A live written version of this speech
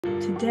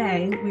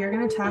today we are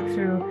going to talk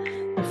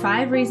through the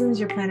 5 reasons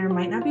your planner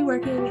might not be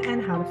working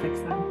and how to fix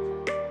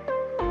them.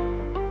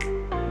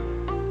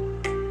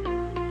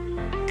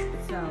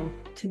 So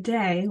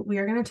today we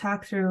are going to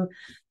talk through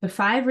the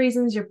 5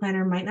 reasons your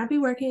planner might not be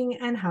working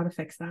and how to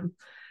fix them.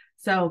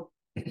 So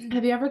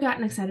have you ever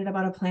gotten excited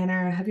about a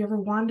planner? Have you ever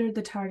wandered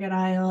the Target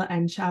aisle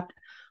and shopped,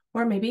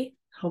 or maybe,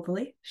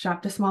 hopefully,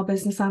 shopped a small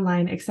business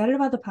online, excited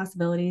about the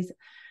possibilities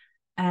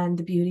and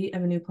the beauty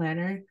of a new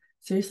planner?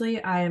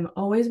 Seriously, I am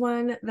always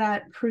one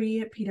that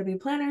pre-PW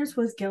planners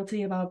was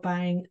guilty about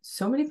buying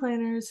so many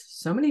planners,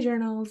 so many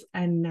journals,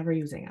 and never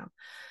using them.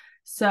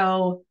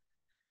 So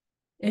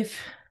if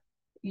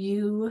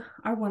you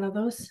are one of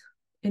those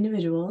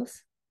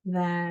individuals,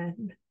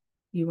 then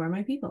you are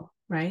my people,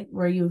 right?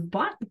 Where you've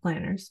bought the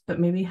planners, but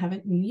maybe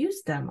haven't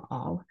used them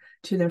all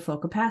to their full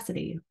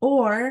capacity.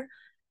 Or,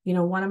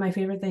 one of my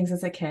favorite things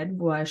as a kid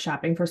was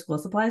shopping for school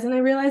supplies. And I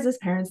realize as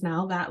parents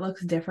now that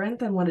looks different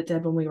than what it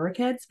did when we were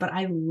kids, but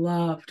I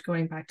loved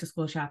going back to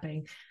school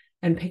shopping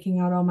and picking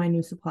out all my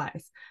new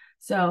supplies.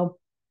 So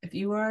if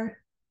you are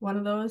one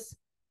of those,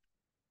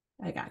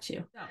 I got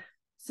you.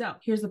 So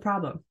here's the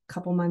problem. A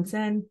couple months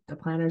in, the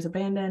planner's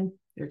abandoned.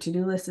 Your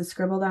to-do list is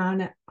scribbled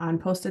on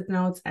Post-it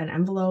notes and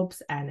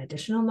envelopes and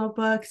additional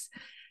notebooks.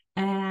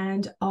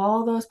 And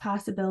all those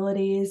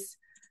possibilities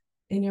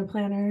in your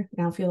planner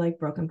now feel like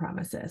broken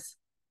promises.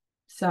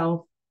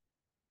 So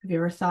have you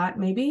ever thought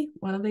maybe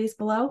one of these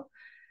below?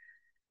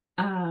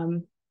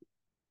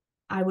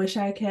 I wish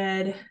I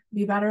could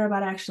be better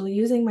about actually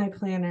using my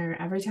planner.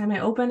 Every time I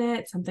open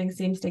it, something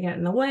seems to get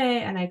in the way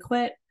and I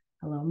quit.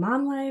 Hello,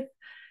 mom life.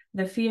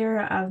 The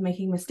fear of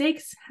making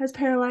mistakes has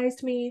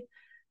paralyzed me.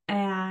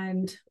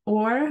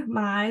 Or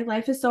my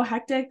life is so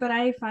hectic that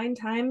I find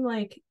time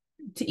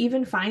to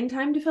even find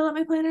time to fill out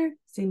my planner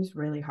seems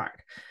really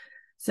hard.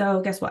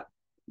 So guess what?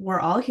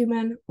 We're all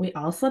human. We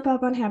all slip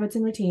up on habits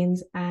and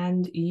routines,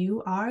 and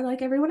you are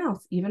like everyone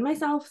else, even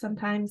myself.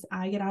 Sometimes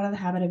I get out of the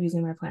habit of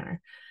using my planner.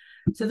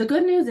 So the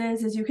good news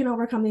is you can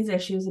overcome these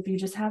issues if you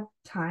just have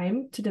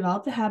time to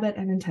develop the habit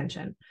and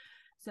intention.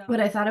 So what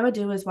I thought I would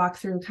do is walk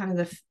through kind of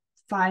the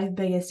 5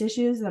 biggest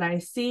issues that I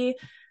see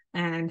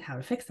and how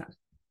to fix them.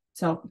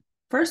 So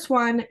first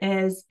one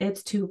is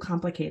it's too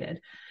complicated.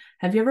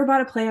 Have you ever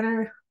bought a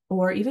planner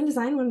or even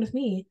designed one with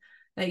me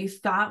that you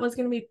thought was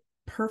going to be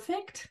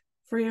perfect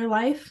for your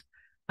life?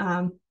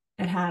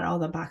 It had all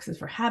the boxes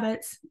for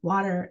habits,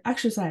 water,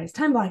 exercise,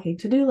 time blocking,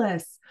 to-do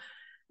lists.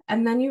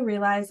 And then you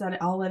realize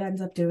that all it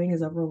ends up doing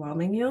is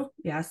overwhelming you.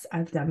 Yes,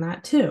 I've done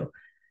that too.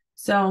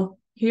 So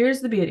here's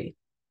the beauty.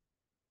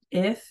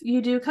 If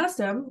you do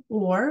custom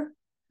or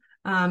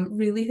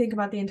really think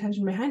about the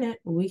intention behind it,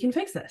 we can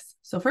fix this.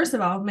 So first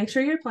of all, make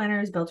sure your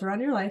planner is built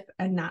around your life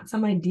and not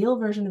some ideal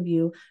version of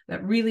you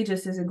that really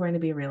just isn't going to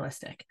be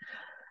realistic.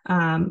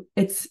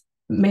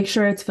 Make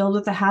sure it's filled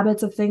with the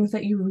habits of things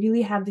that you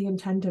really have the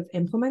intent of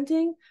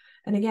implementing.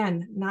 And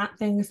again, not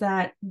things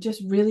that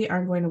just really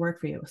aren't going to work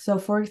for you. So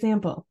for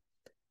example,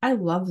 I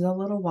love the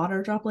little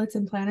water droplets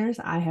in planners.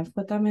 I have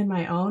put them in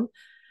my own.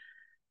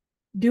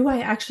 Do I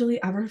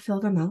actually ever fill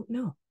them out?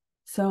 No.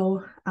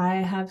 So I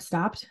have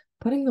stopped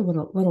putting the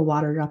little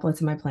water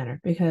droplets in my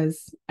planner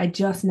because I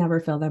just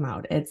never fill them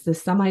out. It's the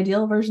some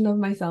ideal version of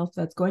myself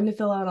that's going to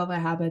fill out all the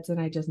habits,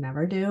 and I just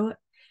never do.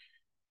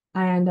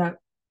 I end up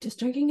just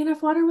drinking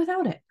enough water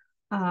without it.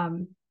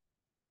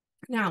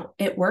 Now,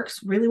 it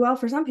works really well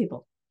for some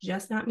people,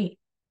 just not me.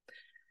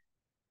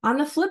 On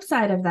the flip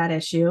side of that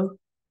issue,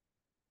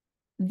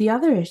 the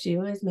other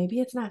issue is maybe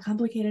it's not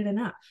complicated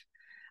enough.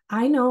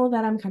 I know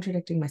that I'm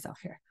contradicting myself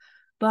here,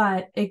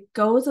 but it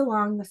goes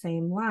along the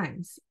same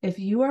lines. If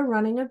you are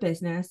running a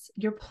business,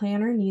 your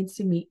planner needs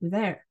to meet you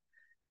there.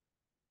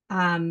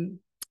 Do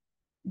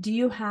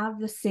you have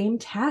the same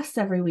tasks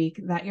every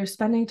week that you're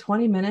spending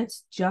 20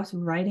 minutes just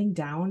writing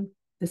down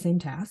the same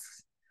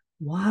tasks?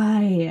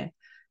 Why?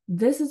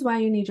 This is why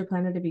you need your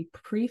planner to be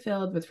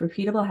pre-filled with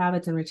repeatable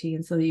habits and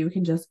routines so that you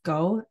can just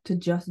go to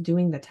just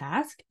doing the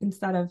task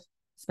instead of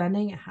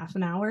spending a half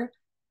an hour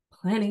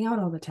planning out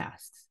all the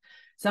tasks.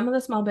 Some of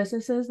the small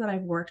businesses that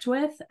I've worked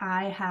with,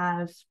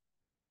 and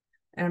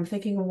I'm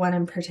thinking of one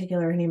in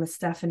particular, her name is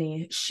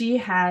Stephanie. She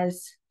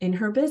has in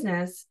her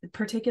business,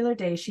 particular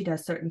days, she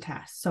does certain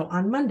tasks. So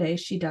on Monday,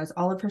 she does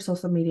all of her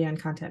social media and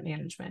content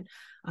management.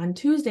 On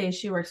Tuesdays,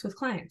 she works with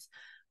clients.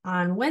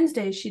 On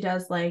Wednesdays, she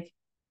does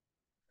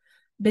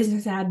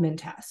business admin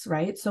tasks,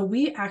 right? So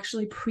we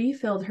actually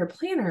pre-filled her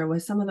planner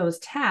with some of those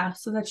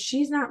tasks so that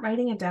she's not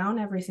writing it down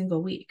every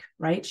single week,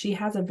 right? She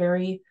has a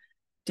very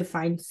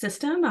defined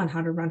system on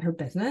how to run her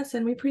business,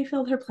 and we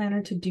pre-filled her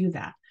planner to do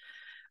that.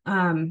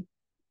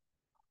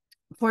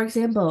 For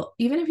example,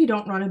 even if you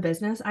don't run a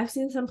business, I've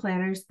seen some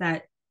planners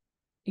that,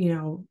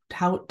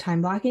 tout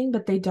time blocking,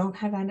 but they don't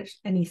have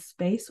any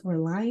space or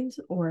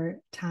lines or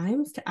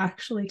times to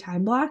actually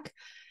time block.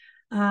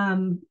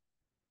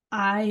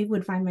 I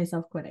would find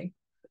myself quitting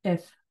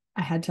if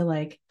I had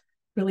to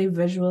really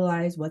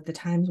visualize what the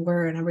times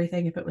were and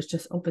everything if it was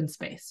just open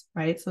space,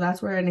 right? So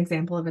that's where an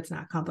example of it's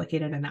not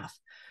complicated enough.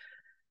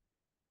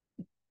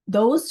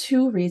 those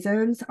two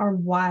reasons are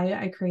why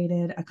I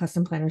created a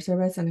custom planner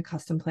service and a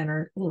custom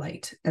planner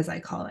light, as I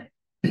call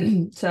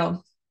it.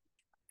 So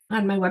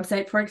on my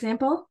website, for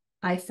example,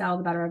 I sell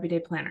the Better Everyday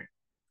Planner,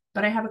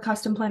 but I have a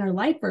custom planner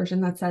light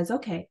version that says,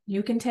 okay,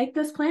 you can take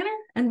this planner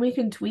and we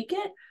can tweak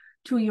it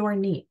to your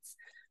needs,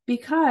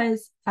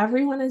 because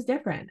everyone is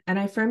different. And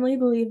I firmly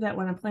believe that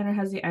when a planner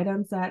has the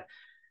items that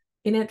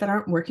in it that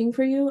aren't working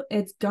for you,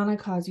 it's gonna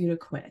cause you to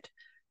quit.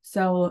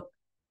 So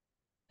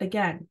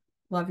again,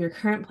 love your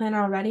current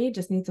planner already,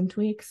 just need some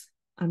tweaks,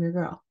 I'm your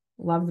girl.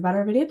 Love the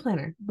Better Everyday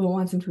Planner, but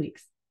want some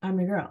tweaks, I'm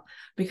your girl.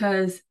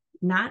 Because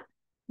not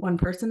one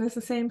person is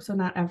the same, so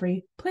not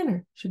every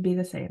planner should be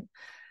the same.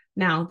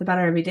 Now, the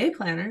Better Everyday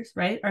Planners,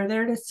 right, are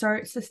there to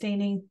start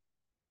sustaining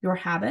your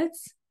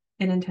habits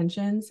and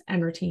intentions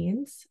and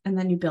routines, and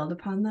then you build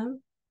upon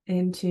them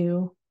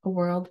into a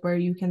world where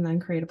you can then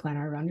create a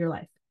planner around your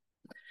life.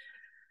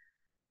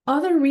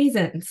 Other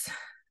reasons,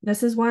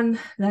 this is one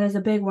that is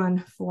a big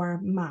one for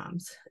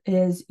moms,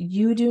 is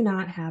you do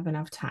not have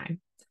enough time.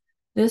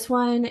 This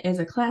one is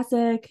a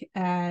classic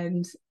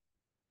and,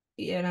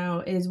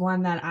 is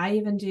one that I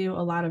even do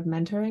a lot of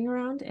mentoring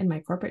around in my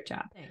corporate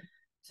job.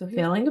 So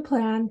failing to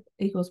plan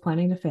equals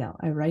planning to fail.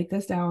 I write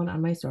this down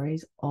on my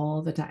stories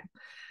all the time.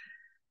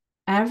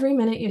 Every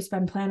minute you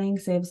spend planning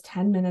saves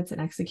 10 minutes in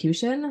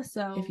execution.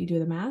 So if you do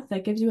the math,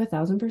 that gives you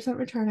 1,000%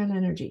 return on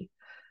energy.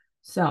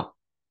 So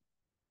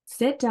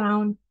sit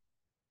down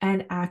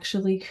and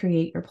actually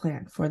create your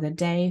plan for the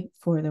day,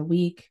 for the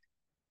week.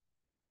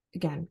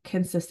 Again,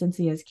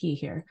 consistency is key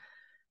here.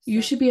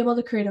 You should be able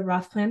to create a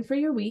rough plan for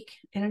your week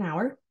in an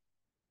hour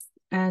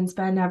and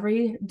spend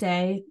every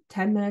day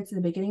 10 minutes at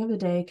the beginning of the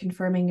day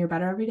confirming your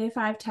Better Everyday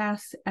 5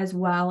 tasks, as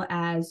well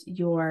as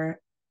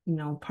your,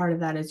 part of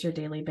that is your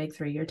daily big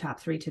 3, your top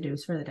 3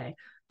 to-dos for the day.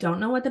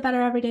 Don't know what the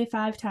Better Everyday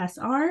 5 tasks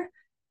are?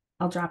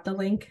 I'll drop the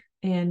link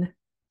in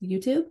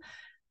YouTube.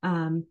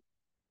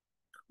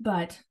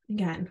 But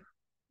again,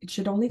 it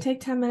should only take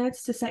 10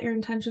 minutes to set your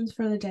intentions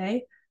for the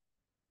day,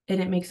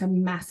 and it makes a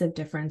massive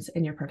difference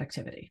in your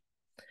productivity.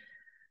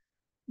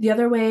 The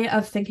other way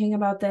of thinking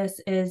about this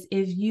is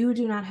if you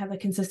do not have a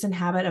consistent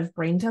habit of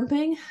brain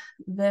dumping,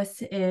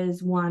 this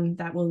is one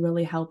that will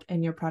really help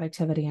in your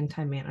productivity and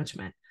time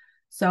management.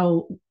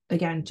 So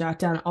again, jot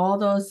down all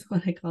those,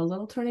 what I call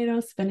little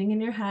tornadoes spinning in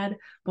your head,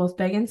 both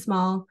big and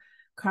small.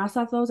 Cross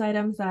off those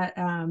items that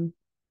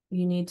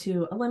you need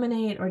to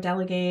eliminate or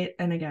delegate.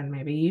 And again,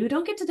 maybe you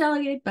don't get to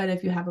delegate, but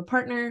if you have a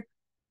partner,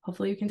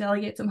 hopefully you can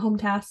delegate some home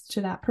tasks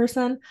to that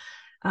person.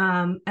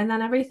 And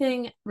then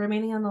everything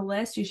remaining on the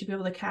list, you should be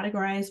able to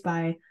categorize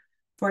by,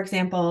 for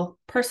example,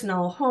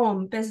 personal,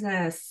 home,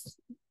 business,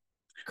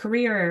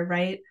 career,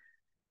 right?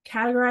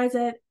 Categorize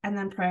it and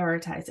then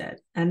prioritize it.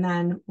 And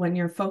then when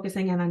you're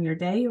focusing in on your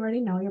day, you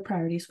already know your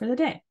priorities for the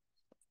day.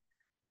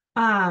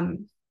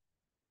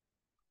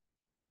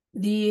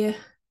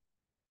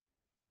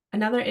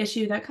 Another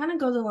issue that kind of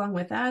goes along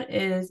with that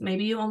is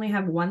maybe you only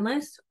have one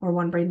list or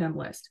one brain dump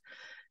list.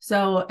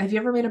 So have you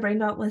ever made a brain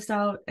dump list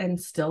out and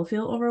still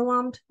feel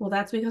overwhelmed? Well,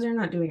 that's because you're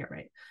not doing it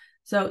right.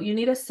 So you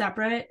need to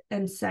separate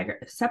and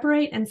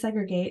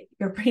segregate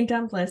your brain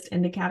dump list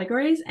into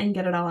categories and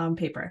get it all on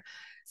paper.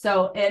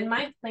 So in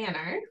my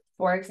planner,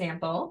 for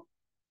example,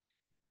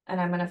 and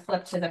I'm going to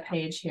flip to the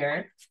page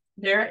here,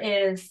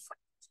 I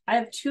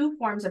have 2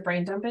 forms of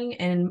brain dumping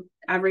in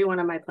every one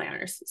of my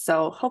planners.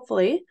 So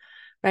hopefully,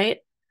 right,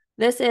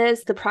 this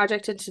is the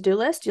project and to-do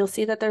list. You'll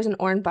see that there's an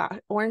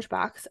orange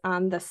box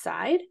on the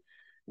side.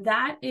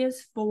 That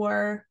is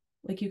for,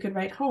 like, you could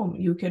write home.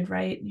 You could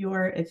write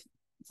if,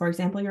 for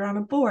example, you're on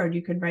a board,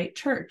 you could write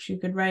church, you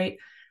could write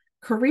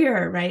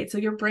career, right? So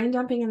you're brain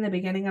dumping in the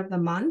beginning of the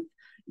month,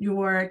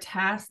 your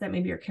tasks that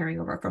maybe you're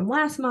carrying over from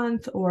last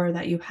month or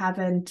that you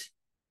haven't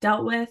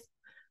dealt with.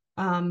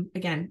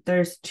 Again,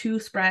 there's 2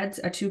 spreads,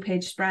 a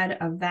 2-page spread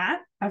of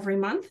that every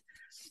month.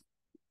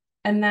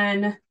 And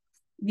then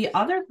the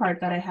other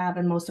part that I have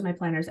in most of my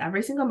planners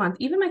every single month,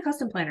 even my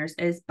custom planners,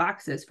 is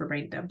boxes for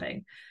brain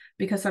dumping,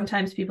 because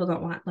sometimes people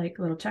don't want like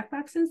little check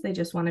boxes. They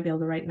just want to be able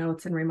to write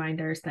notes and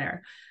reminders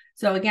there.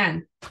 So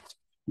again,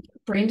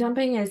 brain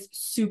dumping is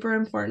super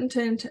important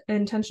to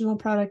intentional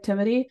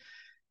productivity.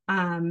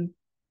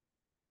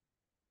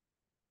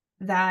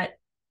 That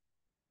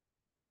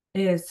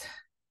is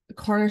a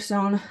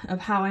cornerstone of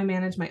how I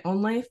manage my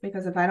own life,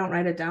 because if I don't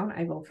write it down,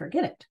 I will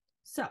forget it.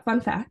 So, fun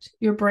fact,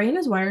 your brain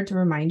is wired to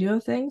remind you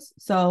of things.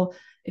 So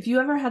if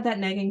you ever had that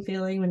nagging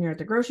feeling when you're at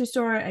the grocery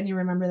store and you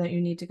remember that you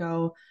need to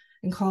go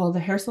and call the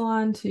hair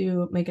salon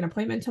to make an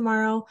appointment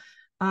tomorrow,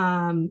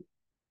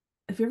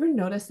 if you ever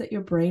notice that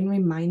your brain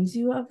reminds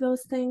you of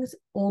those things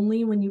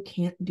only when you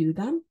can't do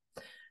them,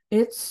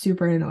 it's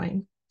super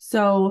annoying.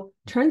 So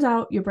turns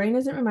out your brain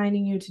isn't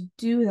reminding you to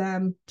do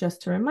them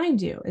just to remind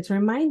you. It's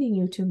reminding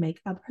you to make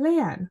a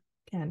plan.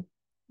 Again,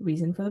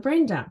 reason for the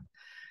brain dump.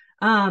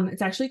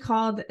 It's actually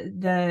called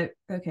I'm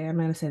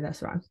going to say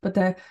this wrong, but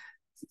the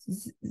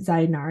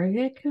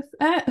Zygarnik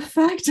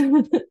effect.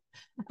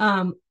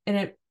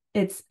 And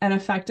it's an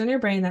effect on your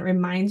brain that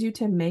reminds you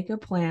to make a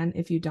plan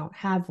if you don't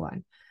have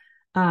one.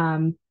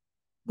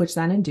 which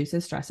then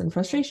induces stress and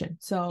frustration.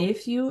 So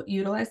if you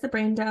utilize the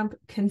brain dump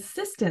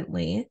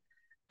consistently,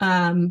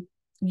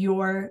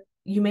 you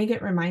may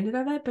get reminded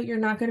of it, but you're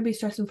not going to be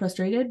stressed and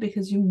frustrated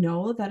because you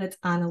know that it's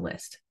on a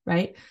list,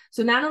 right?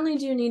 So not only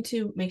do you need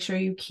to make sure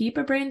you keep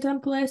a brain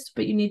dump list,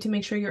 but you need to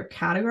make sure you're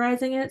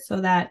categorizing it so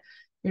that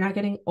you're not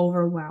getting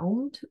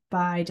overwhelmed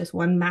by just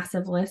one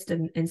massive list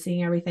and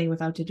seeing everything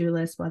without to-do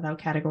lists, without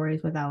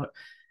categories, without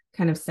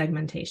kind of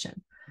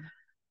segmentation.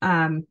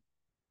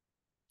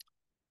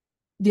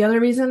 The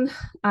other reason,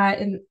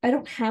 and I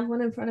don't have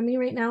one in front of me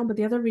right now, but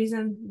the other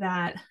reason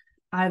that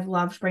I've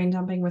loved brain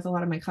dumping with a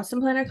lot of my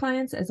custom planner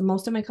clients is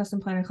most of my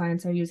custom planner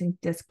clients are using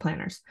disc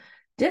planners.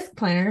 Disc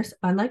planners,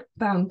 unlike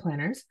bound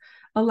planners,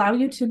 allow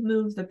you to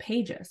move the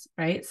pages,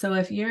 right? So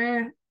if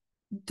you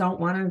don't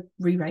want to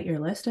rewrite your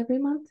list every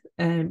month,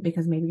 and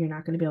because maybe you're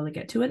not going to be able to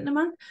get to it in a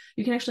month,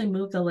 you can actually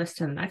move the list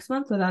to the next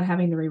month without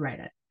having to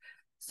rewrite it.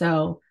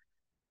 So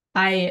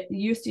I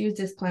used to use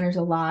disc planners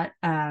a lot.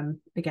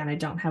 Again, I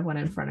don't have one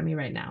in front of me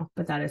right now,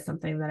 but that is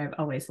something that I've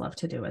always loved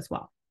to do as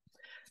well.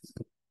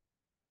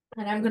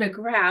 And I'm going to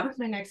grab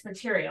my next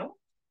material.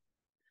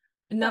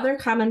 Another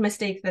common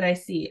mistake that I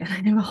see, and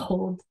I have a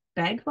whole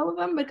bag full of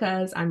them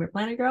because I'm a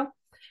planner girl,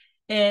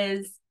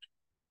 is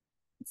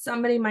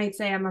somebody might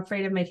say, I'm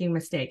afraid of making a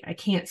mistake. I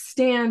can't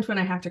stand when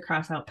I have to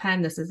cross out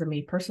pen. This is a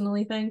me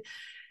personally thing.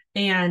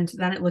 And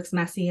then it looks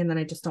messy and then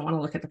I just don't want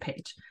to look at the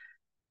page.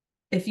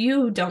 If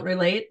you don't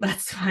relate,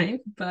 that's fine.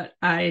 But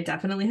I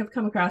definitely have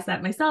come across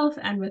that myself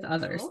and with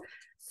others.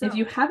 So if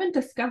you haven't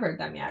discovered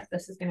them yet,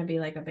 this is going to be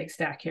like a big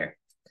stack here.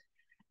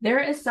 There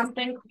is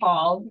something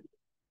called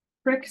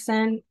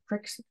Frixion,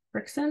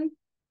 Frixion,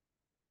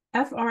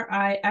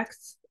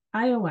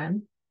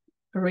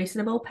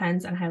 erasable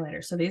pens and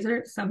highlighters. So these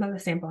are some of the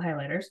sample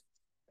highlighters.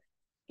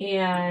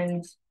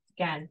 And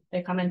again,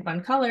 they come in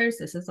fun colors.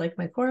 This is like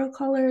my coral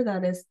color.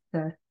 That is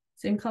the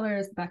same color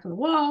as the back of the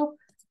wall,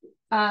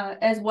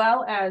 as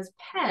well as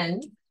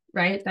pens,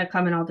 right? That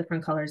come in all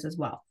different colors as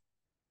well.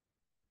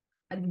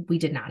 We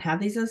did not have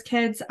these as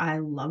kids. I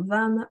love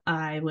them.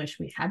 I wish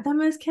we had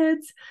them as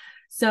kids.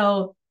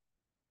 So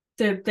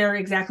they're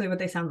exactly what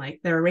they sound like.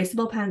 They're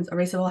erasable pens,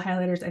 erasable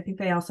highlighters. I think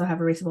they also have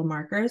erasable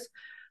markers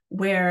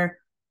where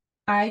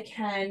I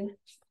can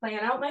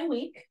plan out my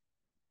week.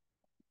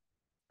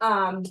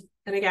 And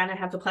again, I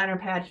have the planner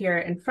pad here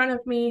in front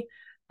of me.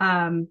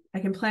 I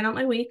can plan out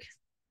my week.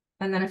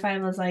 And then if I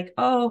was like,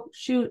 oh,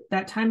 shoot,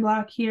 that time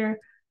block here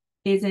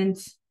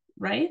isn't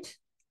right.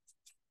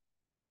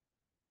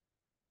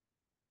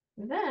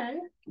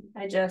 Then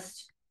I'm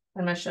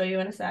going to show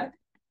you in a sec.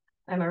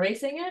 I'm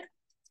erasing it.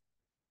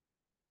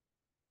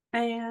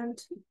 And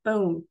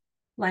boom,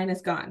 line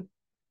is gone.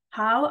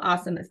 How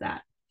awesome is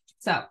that?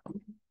 So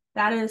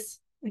that is,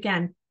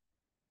 again,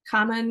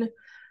 common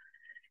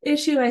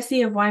issue I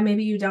see of why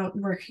maybe you don't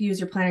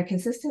use your planner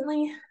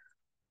consistently.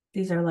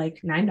 These are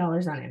like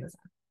 $9 on Amazon.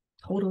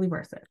 Totally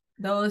worth it.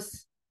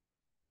 Those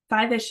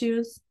 5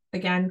 issues,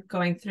 again,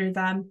 going through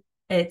them,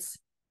 it's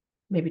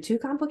maybe too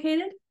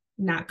complicated,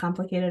 not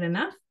complicated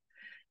enough.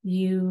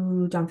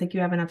 You don't think you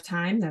have enough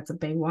time. That's a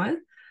big one.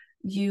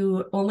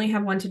 You only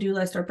have one to-do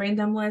list or brain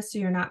dump list, so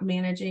you're not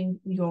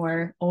managing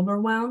your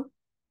overwhelm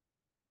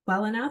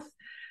well enough.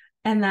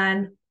 And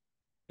then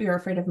you're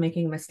afraid of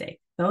making a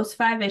mistake. Those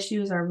 5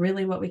 issues are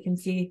really what we can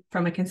see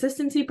from a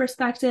consistency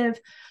perspective.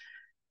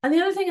 And the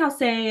other thing I'll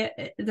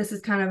say, this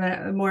is kind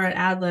of a more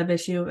ad lib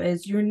issue,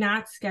 is you're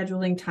not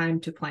scheduling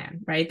time to plan,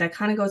 right? That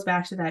kind of goes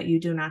back to that you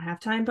do not have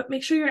time, but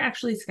make sure you're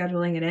actually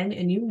scheduling it in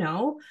and you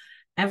know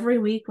every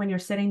week when you're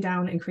sitting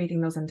down and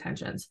creating those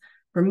intentions.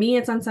 For me,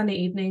 it's on Sunday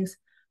evenings.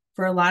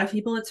 For a lot of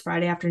people, it's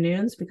Friday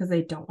afternoons because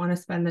they don't want to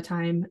spend the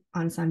time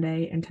on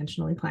Sunday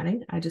intentionally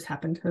planning. I just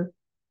happen to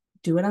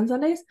do it on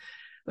Sundays,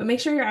 but make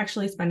sure you're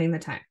actually spending the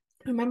time.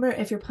 Remember,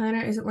 if your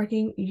planner isn't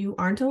working, you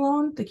aren't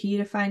alone. The key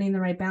to finding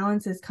the right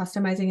balance is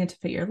customizing it to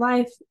fit your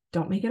life.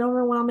 Don't make it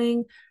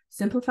overwhelming.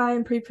 Simplify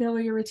and pre-fill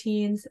your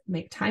routines.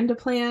 Make time to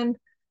plan.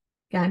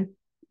 Again,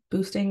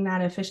 boosting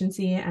that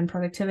efficiency and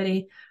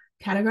productivity.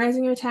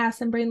 Categorizing your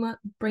tasks and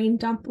brain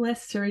dump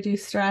lists to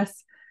reduce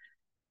stress.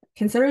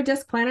 Consider a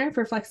disc planner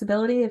for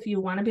flexibility if you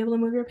want to be able to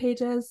move your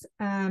pages.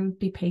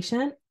 Be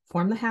patient,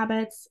 form the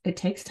habits. It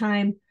takes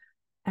time.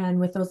 And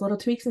with those little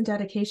tweaks and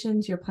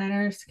dedications, your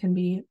planners can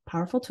be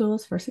powerful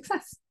tools for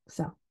success.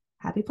 So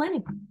happy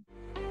planning.